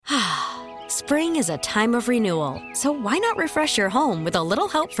Spring is a time of renewal, so why not refresh your home with a little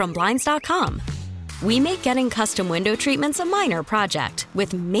help from Blinds.com? We make getting custom window treatments a minor project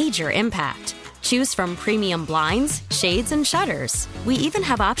with major impact. Choose from premium blinds, shades, and shutters. We even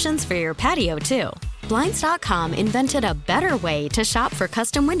have options for your patio, too. Blinds.com invented a better way to shop for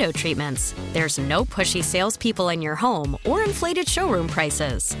custom window treatments. There's no pushy salespeople in your home or inflated showroom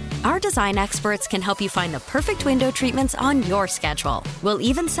prices. Our design experts can help you find the perfect window treatments on your schedule. We'll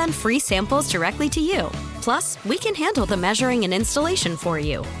even send free samples directly to you. Plus, we can handle the measuring and installation for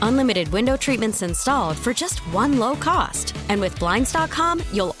you. Unlimited window treatments installed for just one low cost. And with Blinds.com,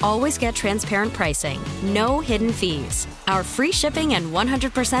 you'll always get transparent pricing. No hidden fees. Our free shipping and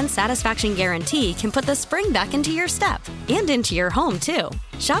 100% satisfaction guarantee can put the spring back into your step and into your home, too.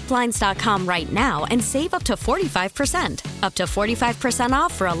 Shop Blinds.com right now and save up to 45%. Up to 45%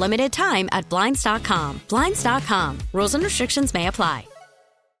 off for a limited time at Blinds.com. Blinds.com. Rules and restrictions may apply.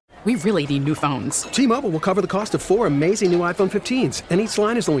 We really need new phones. T-Mobile will cover the cost of 4 amazing new iPhone 15s, and each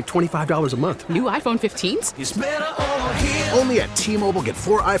line is only $25 a month. New iPhone 15s? It's better over here. Only at T-Mobile, get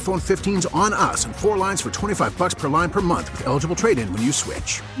 4 iPhone 15s on us and 4 lines for $25 per line per month with eligible trade-in when you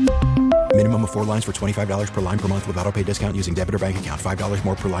switch. Minimum of 4 lines for $25 per line per month with autopay discount using debit or bank account. $5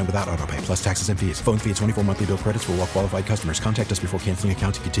 more per line without autopay, plus taxes and fees. Phone fee at 24 monthly bill credits for well-qualified customers. Contact us before canceling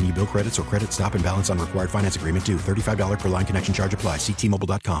account to continue bill credits or credit stop and balance on required finance agreement due. $35 per line connection charge applies. See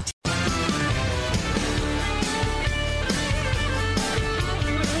T-Mobile.com.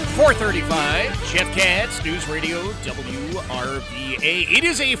 4:35, Jeff Katz, News Radio WRVA. It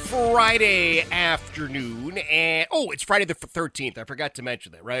is a Friday afternoon, and it's Friday the 13th. I forgot to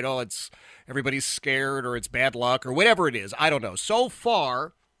mention that, right? It's everybody's scared, or it's bad luck, or whatever it is. I don't know. So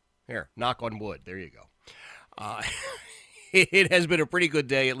far, here, knock on wood. There you go. It has been a pretty good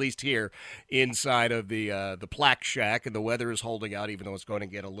day, at least here inside of the Plaque Shack, and the weather is holding out, even though it's going to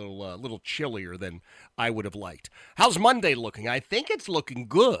get a little chillier than I would have liked. How's Monday looking? I think it's looking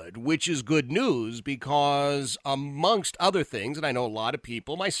good, which is good news because, amongst other things, and I know a lot of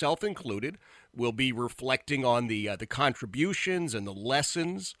people, myself included, will be reflecting on the contributions and the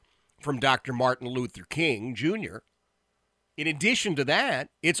lessons from Dr. Martin Luther King Jr. In addition to that,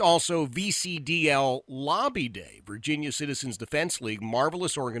 it's also VCDL Lobby Day. Virginia Citizens Defense League,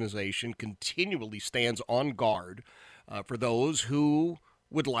 marvelous organization, continually stands on guard for those who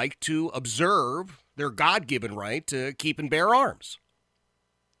would like to observe their God-given right to keep and bear arms.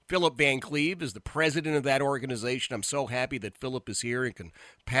 Philip Van Cleve is the president of that organization. I'm so happy that Philip is here and can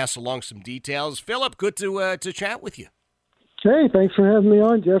pass along some details. Philip, good to chat with you. Hey, thanks for having me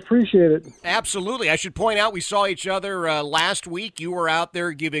on, Jeff. Appreciate it. Absolutely. I should point out we saw each other last week. You were out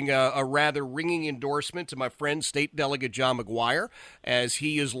there giving a rather ringing endorsement to my friend, State Delegate John McGuire, as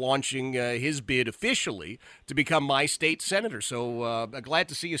he is launching his bid officially to become my state senator. So glad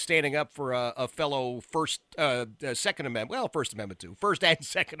to see you standing up for a fellow First and Second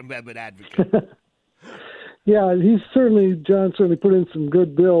Amendment advocate. Yeah, John certainly put in some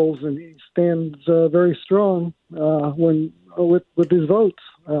good bills, and he stands very strong with his votes.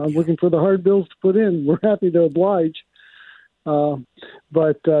 Looking for the hard bills to put in. We're happy to oblige. Lobby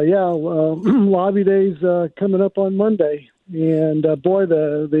Day's coming up on Monday, and boy,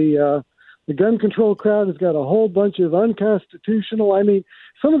 the gun control crowd has got a whole bunch of unconstitutional. I mean,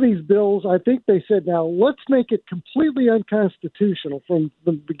 some of these bills, I think they said, now let's make it completely unconstitutional from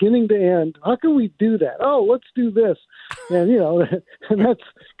the beginning to end. How can we do that? Oh, let's do this. And, and that's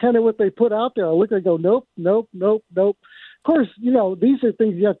kind of what they put out there. I look and go, nope. Of course, these are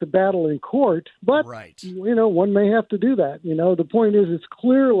things you have to battle in court, but, right. One may have to do that. The point is it's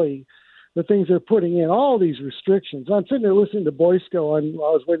clearly the things they're putting in, all these restrictions. I'm sitting there listening to Boysko, and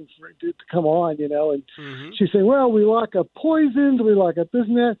I was waiting for it to come on, and she's saying, well, we lock up poisons, we lock up this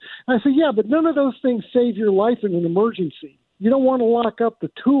and that. And I said, yeah, but none of those things save your life in an emergency. You don't want to lock up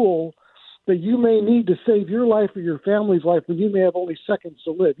the tool that you may need to save your life or your family's life when you may have only seconds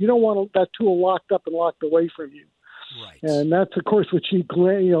to live. You don't want that tool locked up and locked away from you. Right. And that's, of course, what she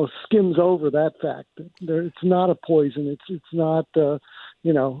skims over that fact. It's not a poison. It's not, other,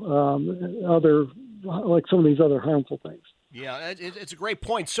 like some of these other harmful things. Yeah, it's a great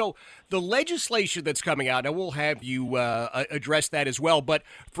point. So the legislation that's coming out, and we'll have you address that as well, but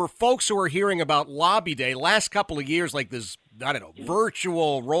for folks who are hearing about Lobby Day, last couple of years, like this,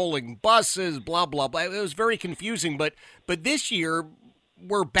 virtual rolling buses, blah, blah, blah, it was very confusing. But this year,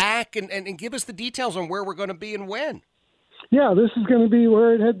 we're back, and give us the details on where we're going to be and when. Yeah, this is going to be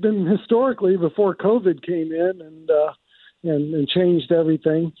where it had been historically before COVID came in and changed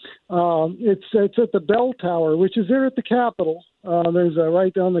everything. It's at the Bell Tower, which is there at the Capitol. There's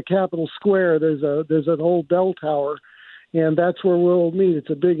right down the Capitol Square. There's an old bell tower, and that's where we'll meet. It's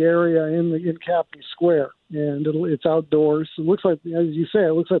a big area in Capitol Square, and it's outdoors. It looks like, as you say,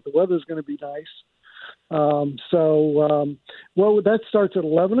 it looks like the weather's going to be nice. Well, that starts at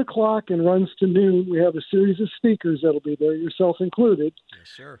 11 o'clock and runs to noon. We have a series of speakers that'll be there, yourself included. Yes,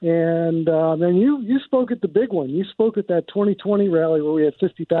 sir. And then you spoke at the big one. You spoke at that 2020 rally where we had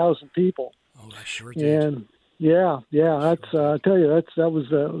 50,000 people. Oh, I sure did. And yeah, that's I tell you, that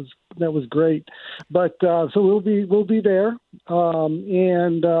was great. But so we'll be there,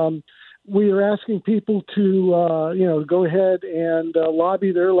 and we are asking people to go ahead and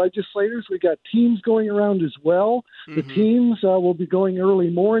lobby their legislators. We got teams going around as well. Mm-hmm. The teams will be going early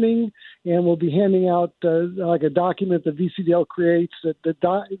morning, and we'll be handing out like a document that VCDL creates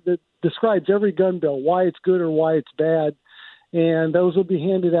that describes every gun bill, why it's good or why it's bad. And those will be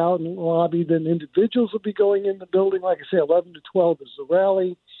handed out and lobbied. Then individuals will be going in the building. Like I say, 11 to 12 is the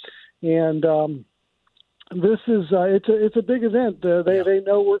rally. And this is it's a big event. They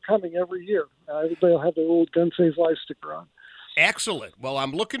know we're coming every year. Everybody will have their old Gun Saves Lives sticker on. Excellent. Well,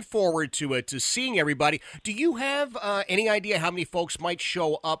 I'm looking forward to seeing everybody. Do you have any idea how many folks might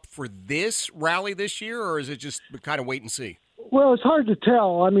show up for this rally this year, or is it just kind of wait and see? Well, it's hard to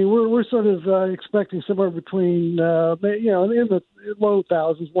tell. I mean, we're sort of expecting somewhere between in the low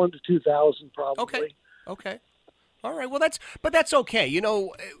thousands, 1,000 to 2,000 probably. Okay. All right. Well, that's okay.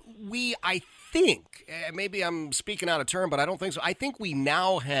 I think, maybe I'm speaking out of turn, but I don't think so. I think we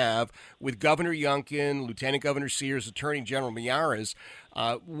now have, with Governor Youngkin, Lieutenant Governor Sears, Attorney General Miyares,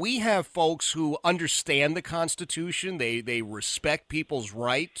 we have folks who understand the Constitution. They respect people's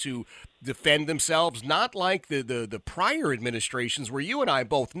right to defend themselves, not like the prior administrations where you and I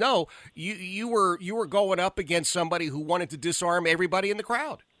both know you were going up against somebody who wanted to disarm everybody in the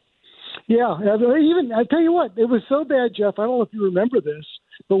crowd. Yeah, even I tell you what, it was so bad, Jeff. I don't know if you remember this,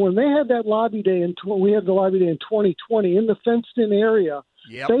 but when they had that lobby day, we had the lobby day in 2020 in the fenced-in area.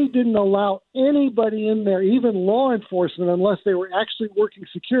 Yep. They didn't allow anybody in there, even law enforcement, unless they were actually working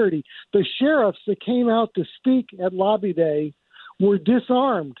security. The sheriffs that came out to speak at lobby day were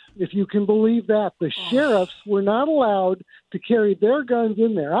disarmed, if you can believe that. The sheriffs were not allowed to carry their guns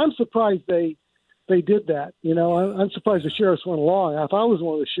in there. I'm surprised they did that. I'm surprised the sheriffs went along. If I was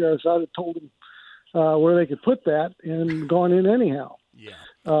one of the sheriffs, I'd have told them where they could put that and gone in anyhow. Yeah.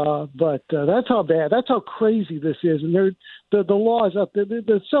 But that's how bad, that's how crazy this is. And the laws up there,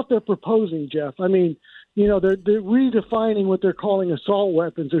 the stuff they're proposing, Jeff. I mean, they're redefining what they're calling assault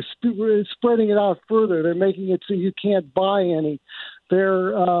weapons. They're spreading it out further. They're making it so you can't buy any.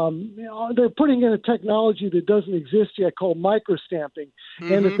 They're putting in a technology that doesn't exist yet called microstamping.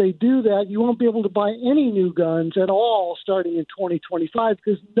 Mm-hmm. And if they do that, you won't be able to buy any new guns at all starting in 2025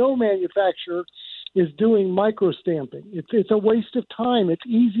 because no manufacturer is doing microstamping. It's a waste of time. It's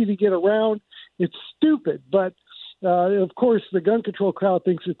easy to get around. It's stupid, but of course the gun control crowd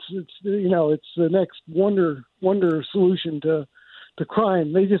thinks it's the next wonder solution to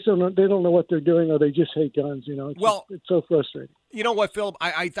crime. They just don't know. They don't know what they're doing, or they just hate guns. It's so frustrating. You know what, Philip?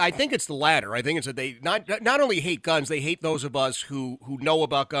 I think it's the latter. I think it's that they not only hate guns, they hate those of us who know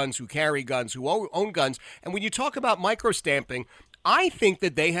about guns, who carry guns, who own guns. And when you talk about microstamping, I think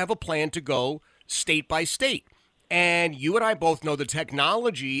that they have a plan to go state by state. And you and I both know the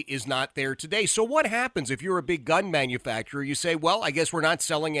technology is not there today. So what happens if you're a big gun manufacturer? You say, well, I guess we're not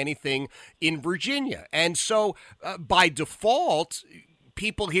selling anything in Virginia. And so by default,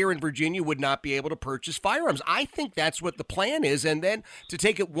 people here in Virginia would not be able to purchase firearms. I think that's what the plan is. And then to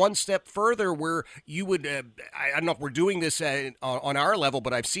take it one step further where you would, I don't know if we're doing this on our level,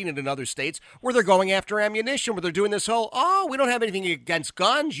 but I've seen it in other states where they're going after ammunition, where they're doing this whole, we don't have anything against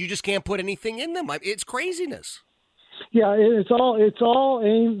guns. You just can't put anything in them. It's craziness. Yeah, it's all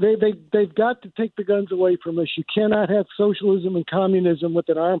aimed. They've got to take the guns away from us. You cannot have socialism and communism with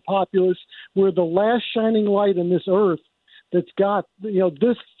an armed populace. We're the last shining light on this earth that's got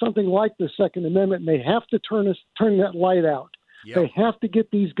this something like the Second Amendment, and they have to turn that light out. Yep. They have to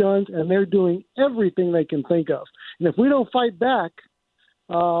get these guns, and they're doing everything they can think of. And if we don't fight back,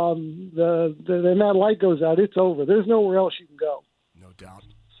 then that light goes out. It's over. There's nowhere else you can go. No doubt.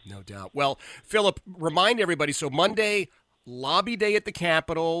 No doubt. Well, Philip, remind everybody, so Monday, lobby day at the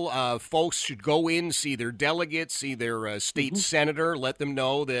Capitol. Folks should go in, see their delegates, see their state senator, let them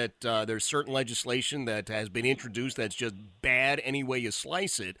know that there's certain legislation that has been introduced that's just bad any way you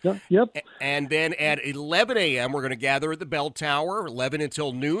slice it. Yep. And then at 11 a.m., we're going to gather at the Bell Tower, 11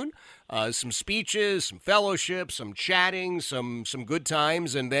 until noon. Some speeches, some fellowship, some chatting, some good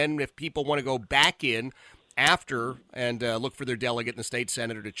times. And then if people want to go back in after and look for their delegate and the state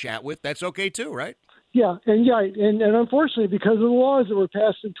senator to chat with, that's okay too, right? And unfortunately, because of the laws that were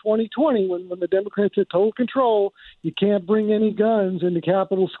passed in 2020, when the Democrats had total control, you can't bring any guns into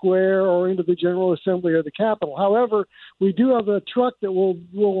Capitol Square or into the General Assembly or the Capitol. However, we do have a truck that will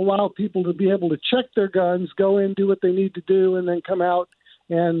allow people to be able to check their guns, go in, do what they need to do, and then come out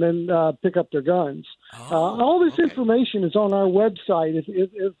and then pick up their guns. All this information is on our website.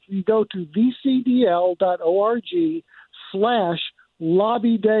 If you go to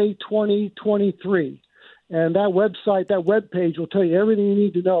vcdl.org/Lobby Day 2023. And that website, that webpage will tell you everything you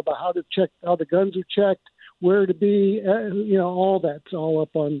need to know about how to check, how the guns are checked, where to be, all that's all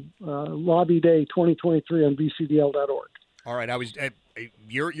up on Lobby Day 2023 on vcdl.org. All right,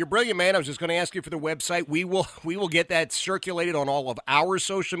 you're brilliant, man. I was just going to ask you for the website. We will get that circulated on all of our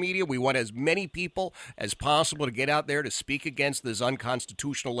social media. We want as many people as possible to get out there to speak against this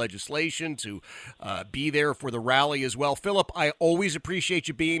unconstitutional legislation, to be there for the rally as well. Philip, I always appreciate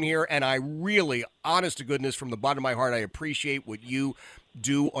you being here, and I really, honest to goodness, from the bottom of my heart, I appreciate what you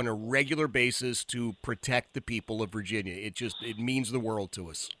do on a regular basis to protect the people of Virginia. It means the world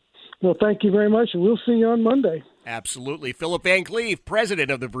to us. Well, thank you very much, and we'll see you on Monday. Absolutely. Philip Van Cleve,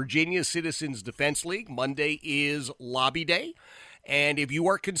 president of the Virginia Citizens Defense League. Monday is Lobby Day. And if you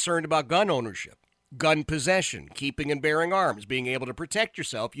are concerned about gun ownership, gun possession, keeping and bearing arms, being able to protect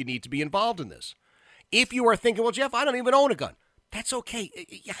yourself, you need to be involved in this. If you are thinking, well, Jeff, I don't even own a gun, that's okay.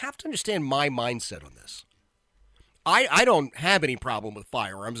 You have to understand my mindset on this. I don't have any problem with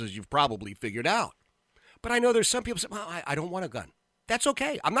firearms, as you've probably figured out. But I know there's some people who say, well, I don't want a gun. That's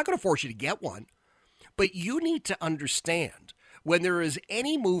okay. I'm not going to force you to get one. But you need to understand when there is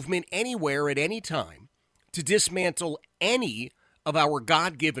any movement anywhere at any time to dismantle any of our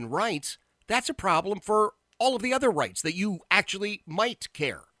God-given rights, that's a problem for all of the other rights that you actually might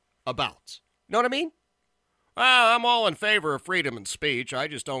care about. You know what I mean? Well, I'm all in favor of freedom of speech. I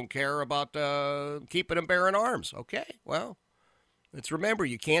just don't care about keeping and bearing arms. Okay, well, let's remember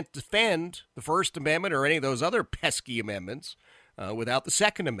you can't defend the First Amendment or any of those other pesky amendments without the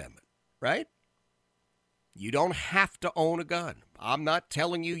Second Amendment, right? You don't have to own a gun. I'm not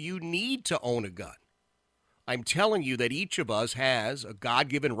telling you need to own a gun. I'm telling you that each of us has a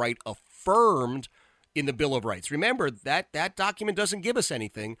God-given right affirmed in the Bill of Rights. Remember, that document doesn't give us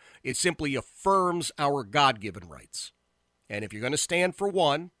anything. It simply affirms our God-given rights. And if you're going to stand for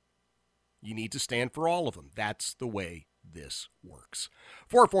one, you need to stand for all of them. That's the way this works.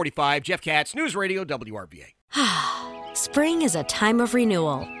 445, Jeff Katz, News Radio, WRVA. Spring is a time of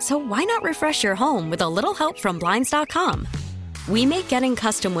renewal, so why not refresh your home with a little help from Blinds.com? We make getting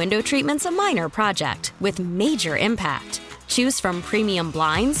custom window treatments a minor project with major impact. Choose from premium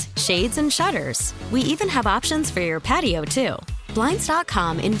blinds, shades, and shutters. We even have options for your patio, too.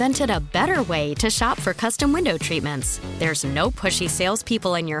 Blinds.com invented a better way to shop for custom window treatments. There's no pushy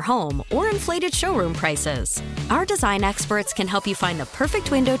salespeople in your home or inflated showroom prices. Our design experts can help you find the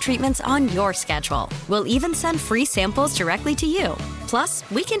perfect window treatments on your schedule. We'll even send free samples directly to you. Plus,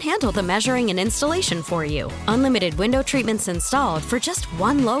 we can handle the measuring and installation for you. Unlimited window treatments installed for just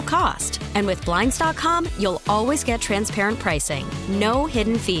one low cost. And with Blinds.com, you'll always get transparent pricing. No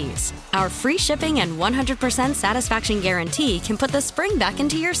hidden fees. Our free shipping and 100% satisfaction guarantee can put the spring back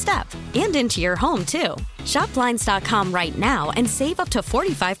into your step and into your home, too. Shop Blinds.com right now and save up to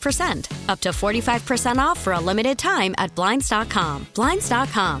 45%. Up to 45% off for a limited time at Blinds.com.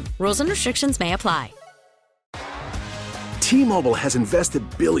 Blinds.com. Rules and restrictions may apply. T-Mobile has invested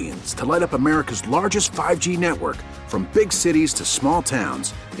billions to light up America's largest 5G network, from big cities to small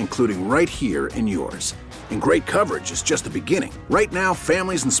towns, including right here in yours. And great coverage is just the beginning. Right now,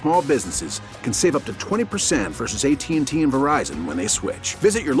 families and small businesses can save up to 20% versus AT&T and Verizon when they switch.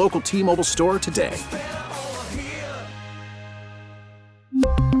 Visit your local T-Mobile store today.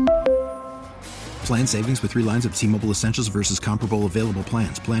 Plan savings with 3 lines of T-Mobile Essentials versus comparable available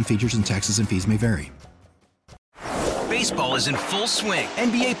plans. Plan features and taxes and fees may vary. Baseball is in full swing.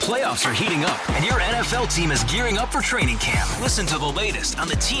 NBA playoffs are heating up, and your NFL team is gearing up for training camp. Listen to the latest on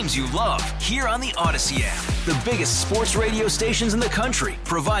the teams you love here on the Odyssey app. The biggest sports radio stations in the country,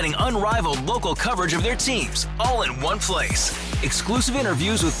 providing unrivaled local coverage of their teams, all in one place. Exclusive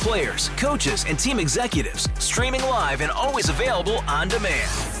interviews with players, coaches, and team executives, streaming live and always available on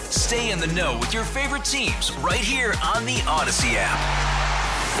demand. Stay in the know with your favorite teams right here on the Odyssey app.